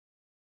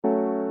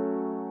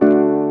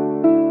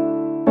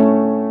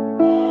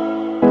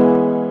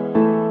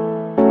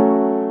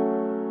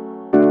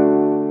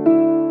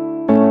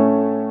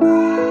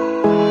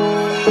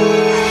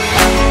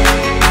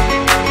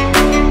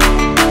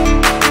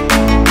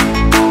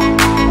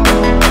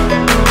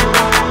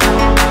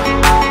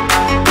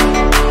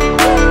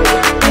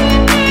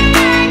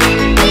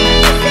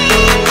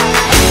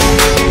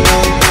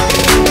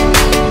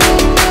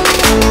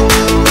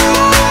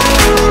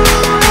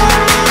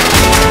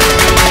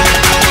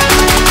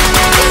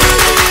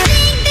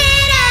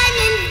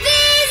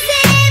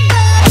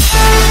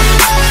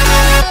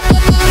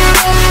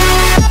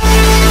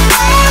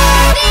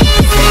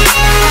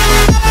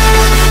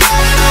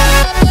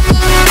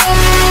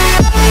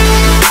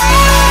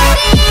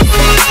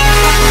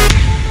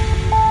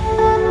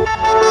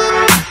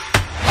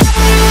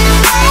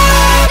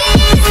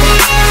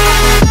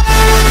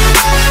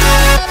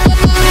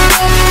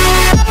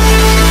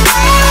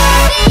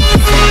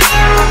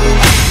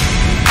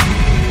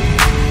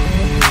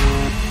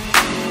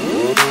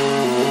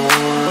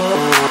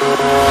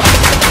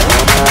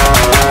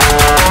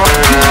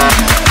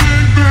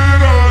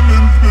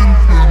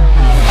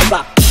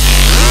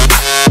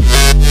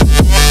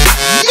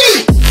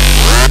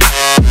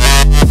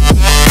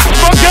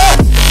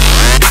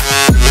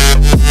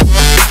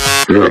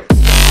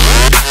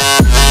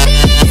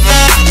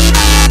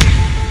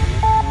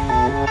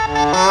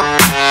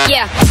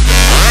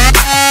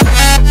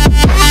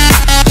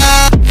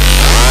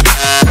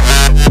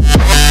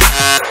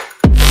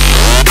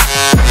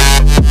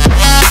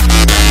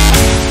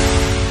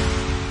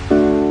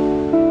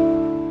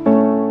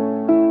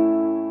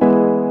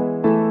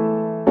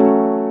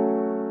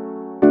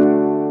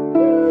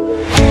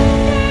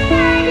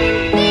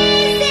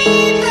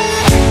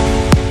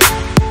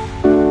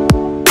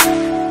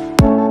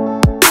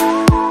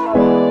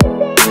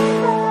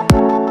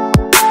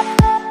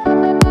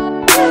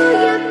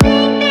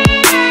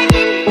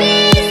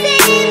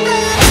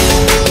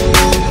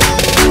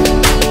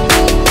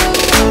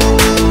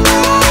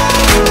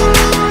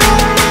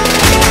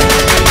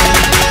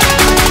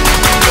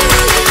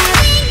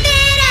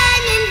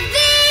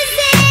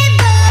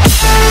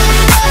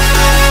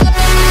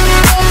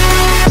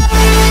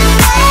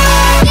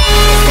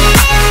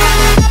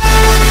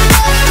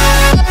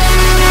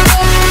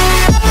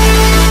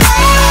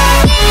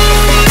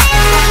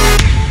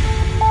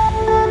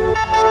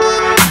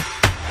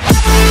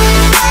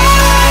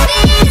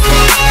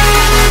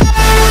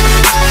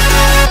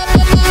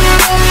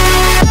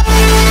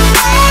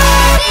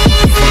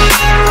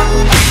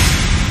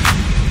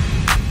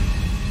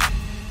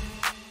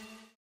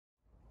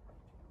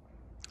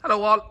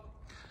Hello all,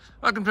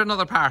 welcome to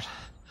another part.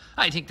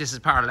 I think this is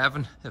part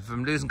 11 if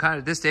I'm losing count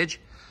at this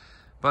stage.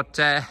 But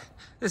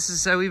this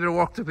is a wee bit of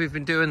work that we've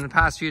been doing the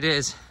past few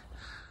days.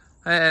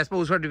 I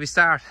suppose where did we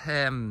start?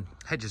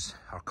 Hedges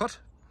are cut.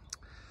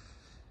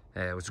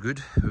 It was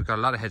good. We got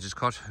a lot of hedges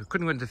cut. We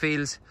couldn't go into the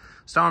fields.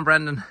 Storm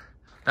Brendan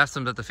left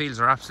them that the fields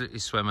are absolutely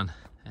swimming.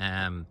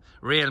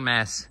 Real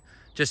mess.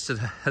 Just at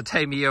the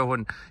time of year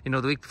when, you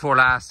know, the week before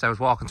last I was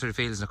walking through the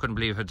fields and I couldn't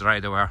believe how dry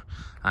they were.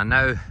 And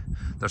now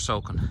they're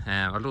soaking.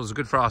 Although it was a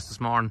good frost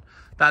this morning.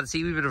 Glad to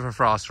see a wee bit of a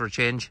frost for a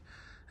change.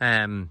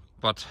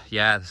 But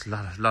yeah, there's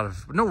a lot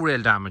of no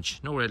real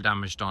damage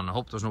done. I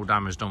hope there's no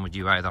damage done with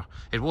you either.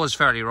 It was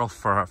fairly rough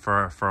for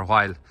a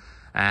while.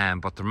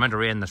 But the amount of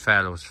rain that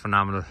fell was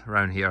phenomenal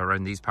around here,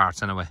 around these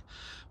parts anyway.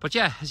 But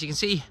yeah, as you can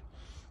see,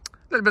 a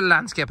little bit of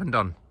landscaping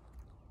done.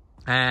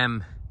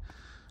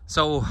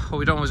 So what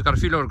we've done was got a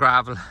few load of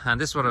gravel, and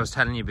this is what I was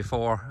telling you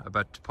before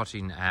about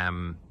putting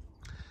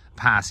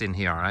pass in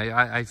here.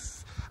 I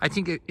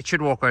think it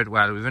should work out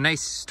well. We have a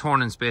nice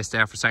turning space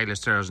there for silage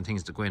stairs and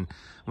things to go in.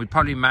 We'd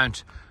probably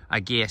mount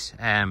a gate.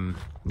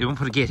 We won't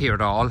put a gate here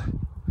at all.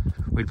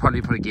 We'd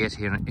probably put a gate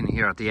here in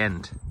here at the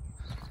end,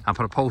 and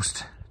put a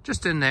post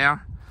just in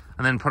there,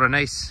 and then put a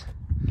nice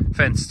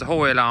fence the whole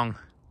way along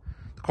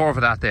the curve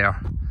of that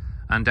there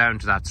and down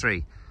to that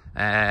tree.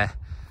 I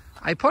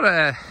put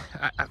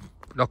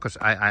look,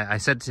 I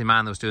said to the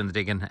man that was doing the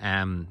digging,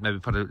 maybe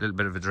put a little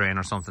bit of a drain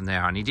or something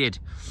there, and he did.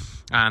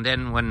 And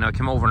then when I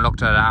came over and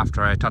looked at it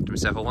after, I thought to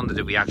myself, I wonder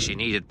did we actually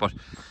need it. But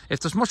if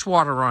there's much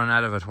water running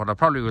out of it, what I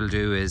probably will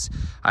do is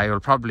I will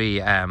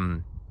probably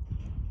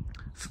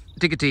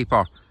dig it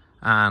deeper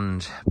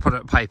and put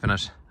a pipe in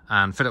it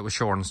and fill it with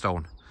shore and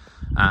stone,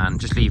 and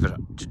just leave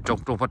it.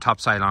 Don't put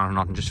topsoil on or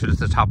nothing, just fill it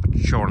to the top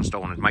with shore and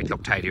stone. It might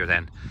look tidier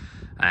then.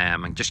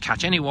 And just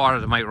catch any water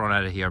that might run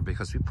out of here,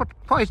 because we put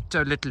quite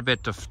a little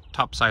bit of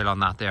topsoil on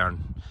that there.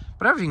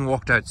 But everything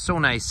worked out so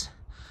nice,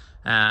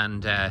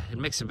 and it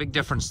makes a big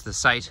difference to the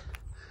site.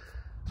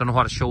 I don't know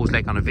what it shows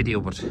like on a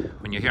video, but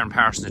when you're here in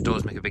person it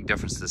does make a big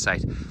difference to the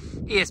site.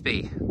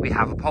 ESB, we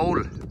have a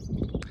pole,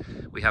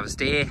 we have a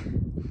stay,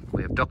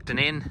 we have ducting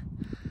in,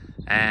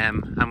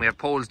 and we have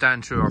poles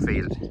down through our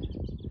field.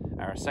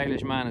 Our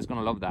silage man is going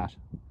to love that,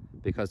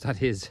 because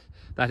that is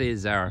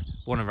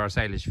one of our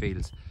silage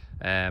fields.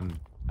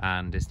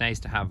 And it's nice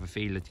to have a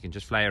field that you can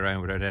just fly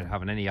around without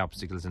having any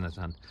obstacles in it.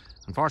 And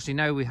unfortunately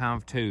now we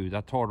have two.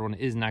 That third one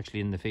isn't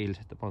actually in the field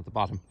at the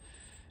bottom.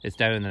 It's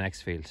down in the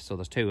next field, so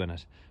there's two in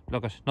it.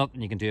 But look,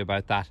 nothing you can do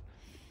about that.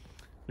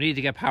 We need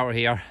to get power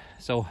here,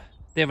 so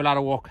they have a lot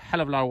of work, hell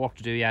of a lot of work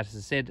to do yet. As I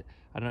said,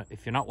 I don't know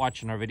if you're not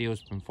watching our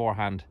videos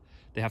beforehand,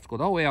 they have to go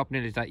the whole way up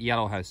nearly to that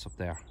yellow house up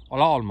there,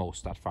 well,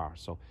 almost that far.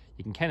 So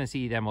you can kind of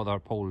see them other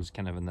poles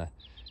kind of in the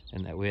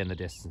way in the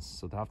distance.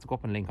 So they have to go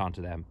up and link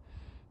onto them.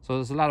 So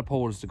there's a lot of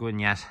poles to go in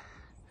yet.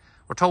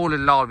 We're told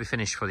it'll all be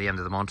finished for the end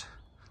of the month.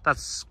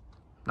 That's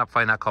not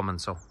finding that coming,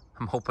 so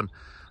I'm hoping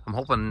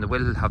they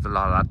will have a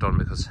lot of that done,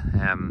 because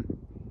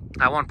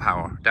I want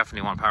power,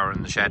 definitely want power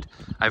in the shed.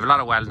 I have a lot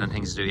of welding and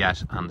things to do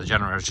yet, and the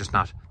generator's just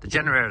not, the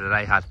generator that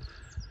I had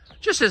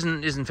just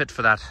isn't fit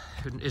for that.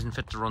 It isn't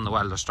fit to run the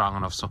welder strong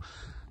enough. So a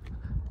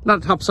lot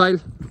of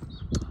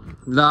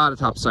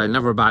topsoil,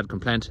 never a bad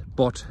complaint.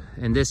 But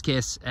in this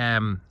case,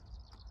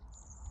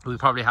 we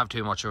probably have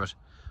too much of it.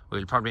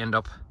 We'll probably end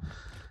up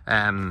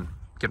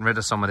getting rid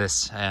of some of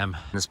this in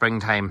the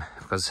springtime,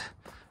 because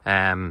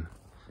trying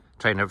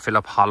to fill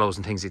up hollows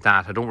and things like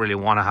that, I don't really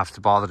want to have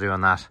to bother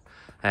doing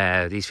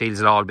that. These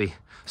fields will all be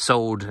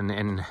sowed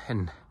in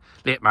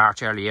late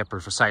March, early April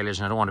for silage,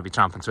 and I don't want to be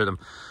tramping through them.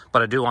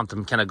 But I do want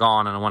them kind of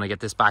gone, and I want to get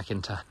this back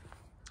into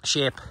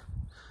shape,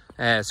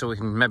 so we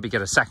can maybe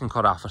get a second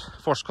cut off it.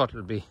 First cut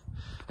it'll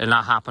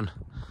not happen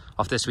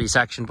off this wee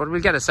section, but we'll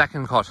get a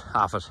second cut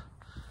off it,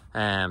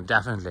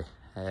 definitely.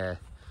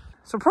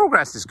 So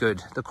progress is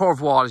good. The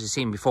curved wall, as you've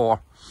seen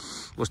before,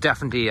 was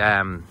definitely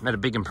made a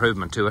big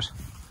improvement to it.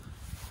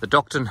 The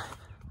ducting,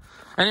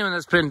 anyone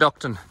that's put in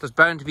ducting, there's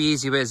bound to be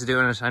easy ways of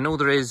doing it. I know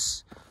there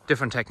is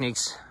different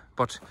techniques,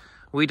 but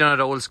we done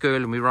it old school,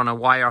 and we run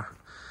a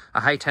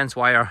high tense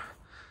wire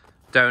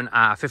down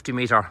a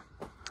 50-meter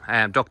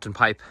ducting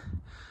pipe,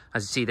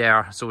 as you see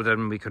there, so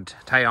then we could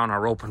tie on our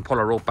rope and pull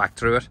our rope back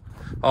through it.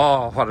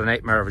 Oh, what a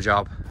nightmare of a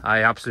job.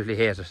 I absolutely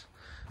hate it.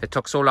 It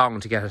took so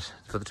long to get it,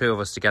 for the two of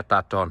us to get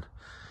that done.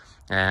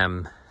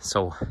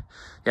 So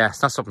yeah,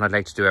 it's not something I'd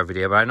like to do every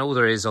day, but I know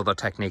there is other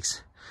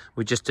techniques.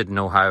 We just didn't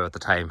know how at the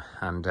time,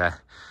 and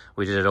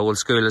we did it old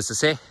school, as they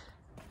say.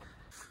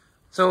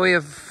 So we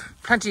have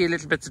plenty of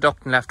little bits of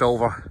ducting left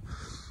over.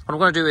 What I'm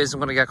going to do is I'm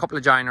going to get a couple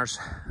of joiners,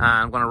 and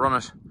I'm going to run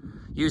it,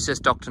 use this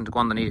ducting to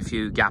go underneath a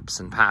few gaps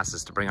and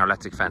passes to bring our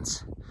electric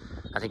fence.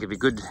 I think it'd be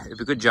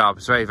a good job.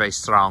 It's very, very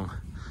strong.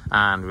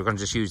 And we're going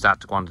to just use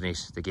that to go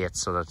underneath the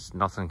gates, so that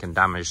nothing can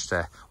damage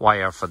the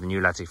wire for the new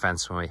electric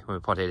fence when we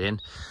put it in.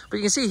 But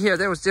you can see here,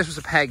 this was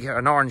a peg,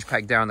 an orange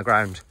peg down the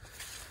ground,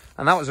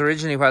 and that was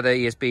originally where the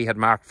ESB had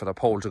marked for the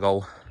pole to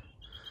go.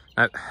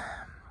 Now,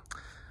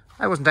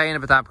 I wasn't dying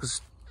about that, because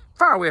it's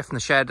far away from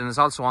the shed, and it's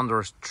also under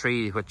a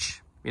tree,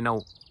 which, you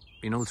know,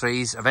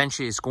 trees.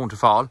 Eventually it's going to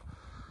fall,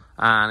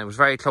 and it was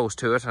very close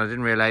to it, and I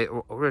didn't realise,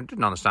 or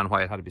didn't understand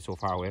why it had to be so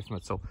far away from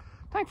it. So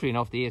thankfully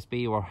enough, the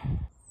ESB were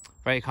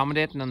very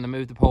accommodating, and they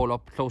moved the pole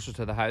up closer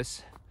to the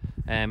house.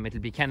 It'll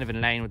be kind of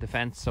in line with the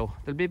fence, so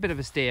there'll be a bit of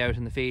a stay out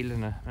in the field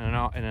in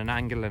an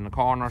angle in a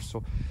corner,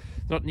 so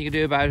nothing you can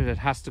do about it. It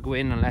has to go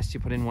in unless you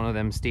put in one of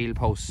them steel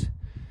posts.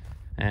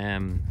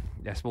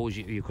 I suppose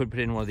you could put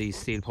in one of these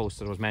steel posts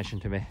that was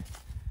mentioned to me,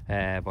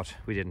 but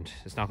we didn't.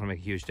 It's not going to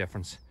make a huge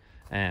difference.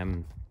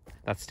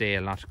 That stay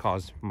will not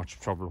cause much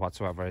trouble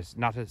whatsoever. It's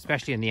not,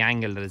 especially in the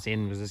angle that it's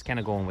in, because it's kind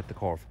of going with the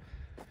curve.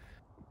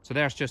 So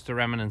there's just the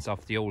remnants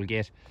of the old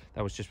gate.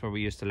 That was just where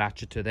we used to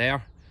latch it to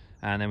there,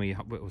 and then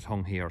it was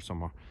hung here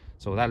somewhere.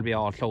 So that'll be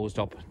all closed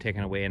up,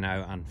 taken away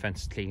now, and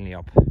fenced cleanly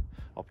up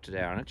to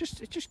there. And it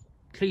just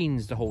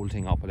cleans the whole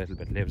thing up a little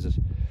bit, leaves it.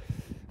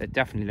 It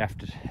definitely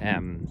left it,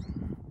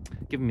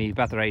 giving me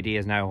better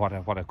ideas now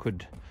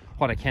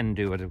what I can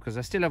do with it, because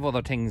I still have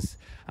other things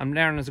I'm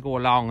learning as I go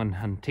along,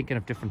 and thinking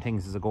of different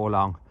things as I go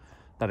along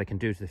that I can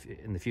do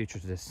in the future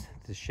to this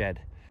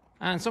shed.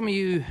 And some of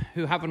you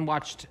who haven't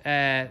watched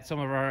some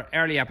of our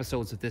early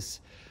episodes of this,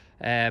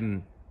 a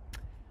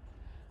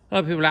lot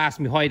of people ask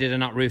me, why did I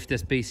not roof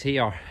this piece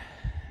here?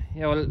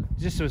 Yeah, well,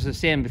 just as I was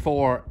saying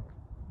before,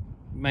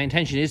 my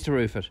intention is to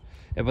roof it,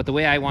 but the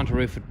way I want to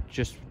roof it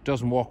just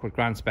doesn't work with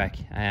Grand Spec,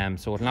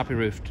 so it'll not be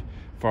roofed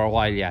for a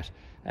while yet.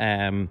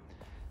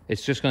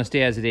 It's just going to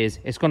stay as it is.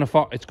 It's going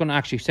to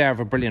actually serve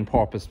a brilliant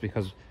purpose,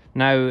 because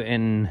now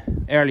in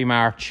early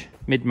March,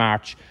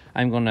 mid-March,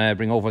 I'm going to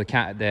bring over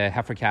the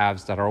heifer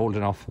calves that are old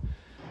enough,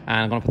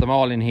 and I'm going to put them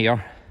all in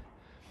here,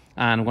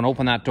 and I'm going to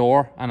open that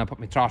door, and I'll put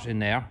my trot in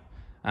there,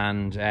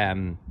 and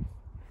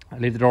I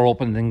leave the door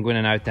open, and then go in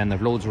and out. Then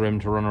they've loads of room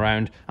to run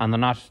around, and they're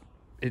not.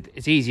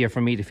 It's easier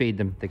for me to feed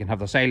them. They can have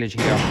their silage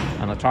here,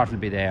 and the trot will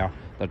be there,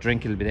 their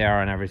drink will be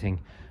there, and everything,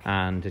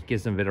 and it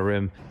gives them a bit of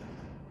room.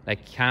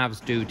 Like,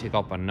 calves do take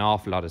up an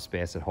awful lot of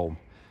space at home,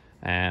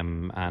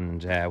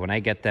 and when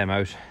I get them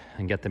out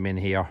and get them in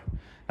here,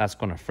 that's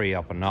going to free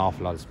up an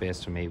awful lot of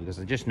space for me, because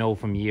I just know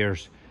from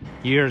years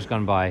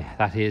gone by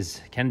that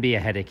can be a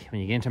headache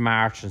when you get into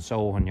March and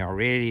so, when you're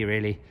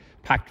really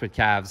packed with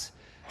calves.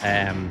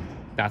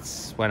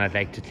 That's when I'd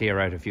like to clear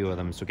out a few of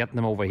them. So getting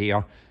them over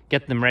here,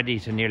 getting them ready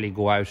to nearly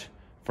go out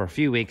for a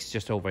few weeks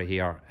just over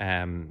here,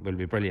 will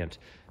be brilliant.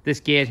 This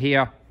gate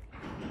here,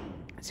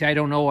 see, I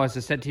don't know, as I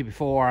said to you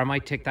before, I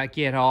might take that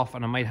gate off,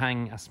 and I might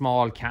hang a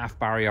small calf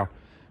barrier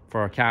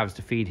for our calves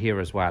to feed here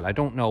as well. I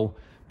don't know,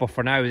 but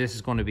for now this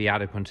is going to be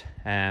adequate.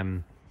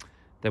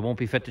 They won't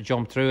be fit to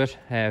jump through it.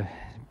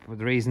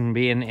 The reason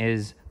being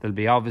is they'll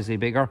be obviously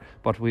bigger,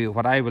 but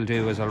what I will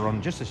do is I'll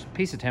run just a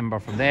piece of timber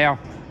from there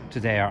to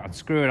there and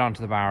screw it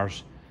onto the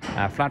bars,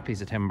 a flat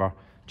piece of timber,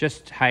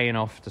 just high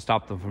enough to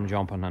stop them from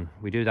jumping, and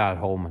we do that at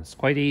home. It's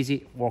quite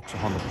easy, works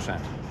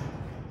 100%.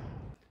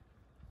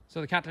 So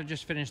the cattle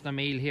just finished their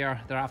meal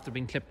here. They're after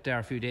being clipped there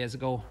a few days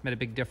ago. Made a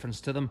big difference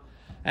to them.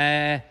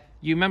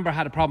 You remember I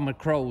had a problem with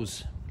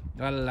crows.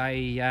 Well,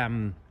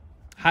 I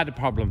had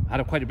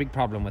quite a big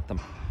problem with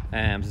them.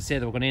 As I say,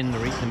 they were going in, they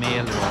were eating the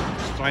meal, they were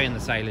destroying the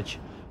silage.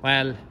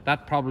 Well,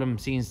 that problem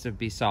seems to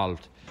be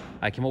solved.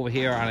 I came over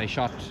here and I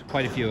shot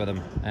quite a few of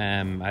them.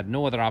 I had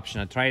no other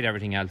option. I tried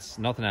everything else.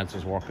 Nothing else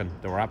was working.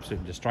 They were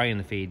absolutely destroying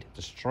the feed,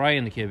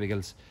 destroying the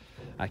cubicles.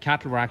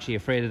 Cattle were actually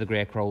afraid of the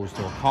grey crows.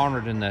 They were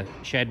cornered in the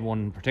shed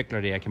one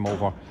particular day I came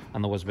over,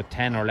 and there was about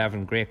 10 or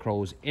 11 grey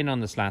crows in on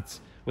the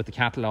slats with the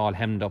cattle all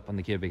hemmed up on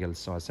the cubicles.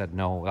 So I said,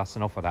 no, that's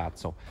enough of that.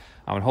 So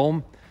I went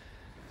home,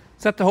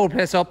 set the whole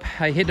place up.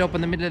 I hid up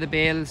in the middle of the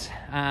bales,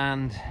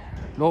 and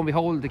lo and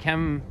behold, they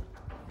came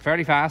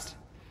fairly fast,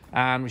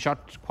 and we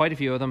shot quite a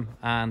few of them,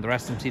 and the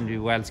rest of them seemed to be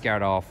well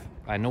scared off.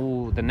 I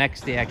know the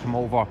next day I came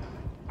over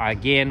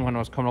again, when I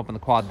was coming up in the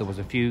quad, there was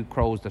a few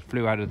crows that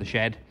flew out of the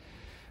shed,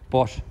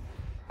 but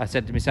I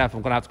said to myself,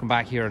 I'm going to have to come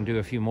back here and do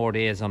a few more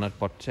days on it.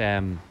 But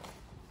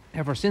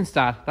ever since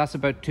that's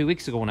about 2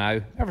 weeks ago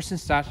now, ever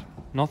since that,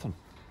 nothing.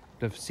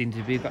 They've seemed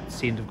to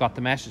have got the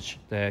message.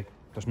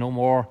 There's no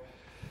more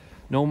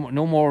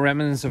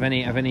remnants of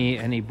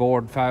any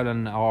board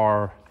fouling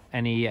or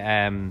any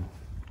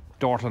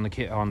dirt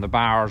on the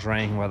bars or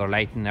anything where they're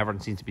lighting.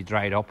 Everything seems to be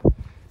dried up.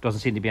 Doesn't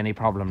seem to be any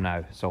problem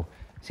now. So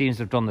seems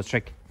to have done the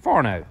trick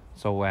for now.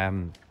 So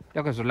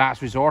look, it's a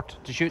last resort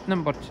to shooting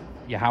them, but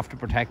you have to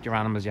protect your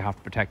animals, you have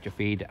to protect your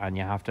feed, and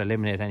you have to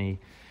eliminate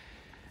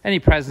any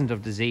presence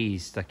of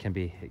disease that can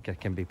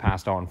be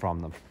passed on from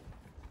them.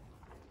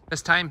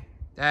 This time,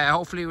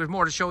 hopefully we've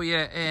more to show you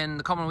in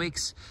the coming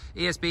weeks.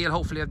 ESB will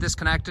hopefully have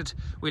disconnected.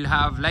 We'll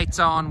have lights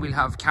on, we'll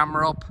have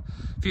camera up,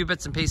 a few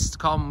bits and pieces to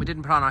come. We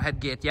didn't put on our head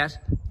gate yet,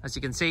 as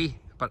you can see,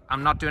 but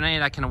I'm not doing any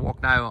of that kind of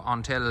work now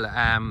until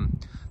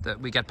that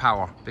we get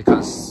power,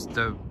 because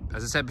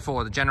as I said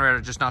before, the generator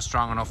is just not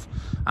strong enough,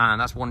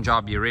 and that's one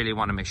job you really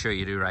want to make sure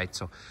you do right.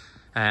 So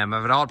I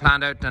have it all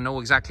planned out, and I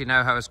know exactly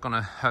now how it's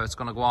gonna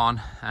go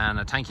on. And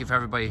I thank you for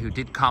everybody who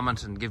did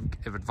comment and give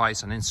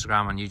advice on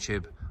Instagram and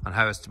YouTube on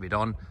how it's to be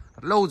done.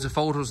 Got loads of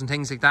photos and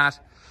things like that.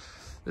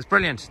 it's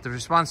brilliant. The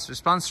response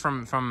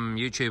from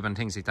YouTube and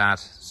things like that,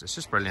 it's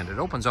just brilliant. It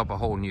opens up a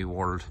whole new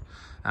world,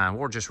 and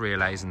we're just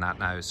realizing that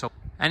now. So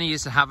any of you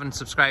that haven't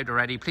subscribed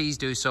already, please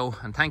do so,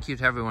 and thank you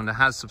to everyone that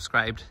has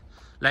subscribed,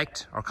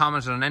 liked or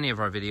commented on any of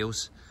our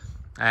videos.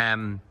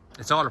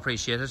 It's all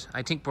appreciated.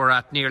 I think we're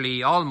at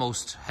nearly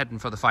almost heading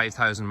for the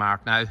 5,000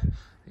 mark now.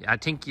 I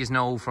think you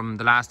know from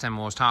the last time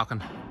I was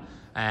talking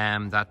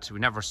that we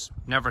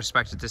never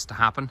expected this to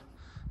happen.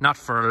 Not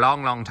for a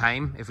long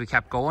time if we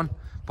kept going.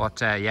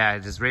 But yeah,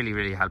 it has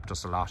really helped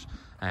us a lot.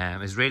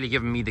 It's really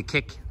given me the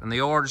kick and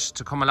the urge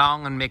to come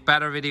along and make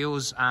better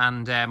videos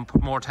and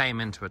put more time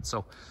into it.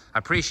 So I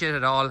appreciate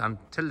it all.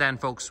 Until then,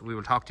 folks, we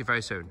will talk to you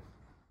very soon.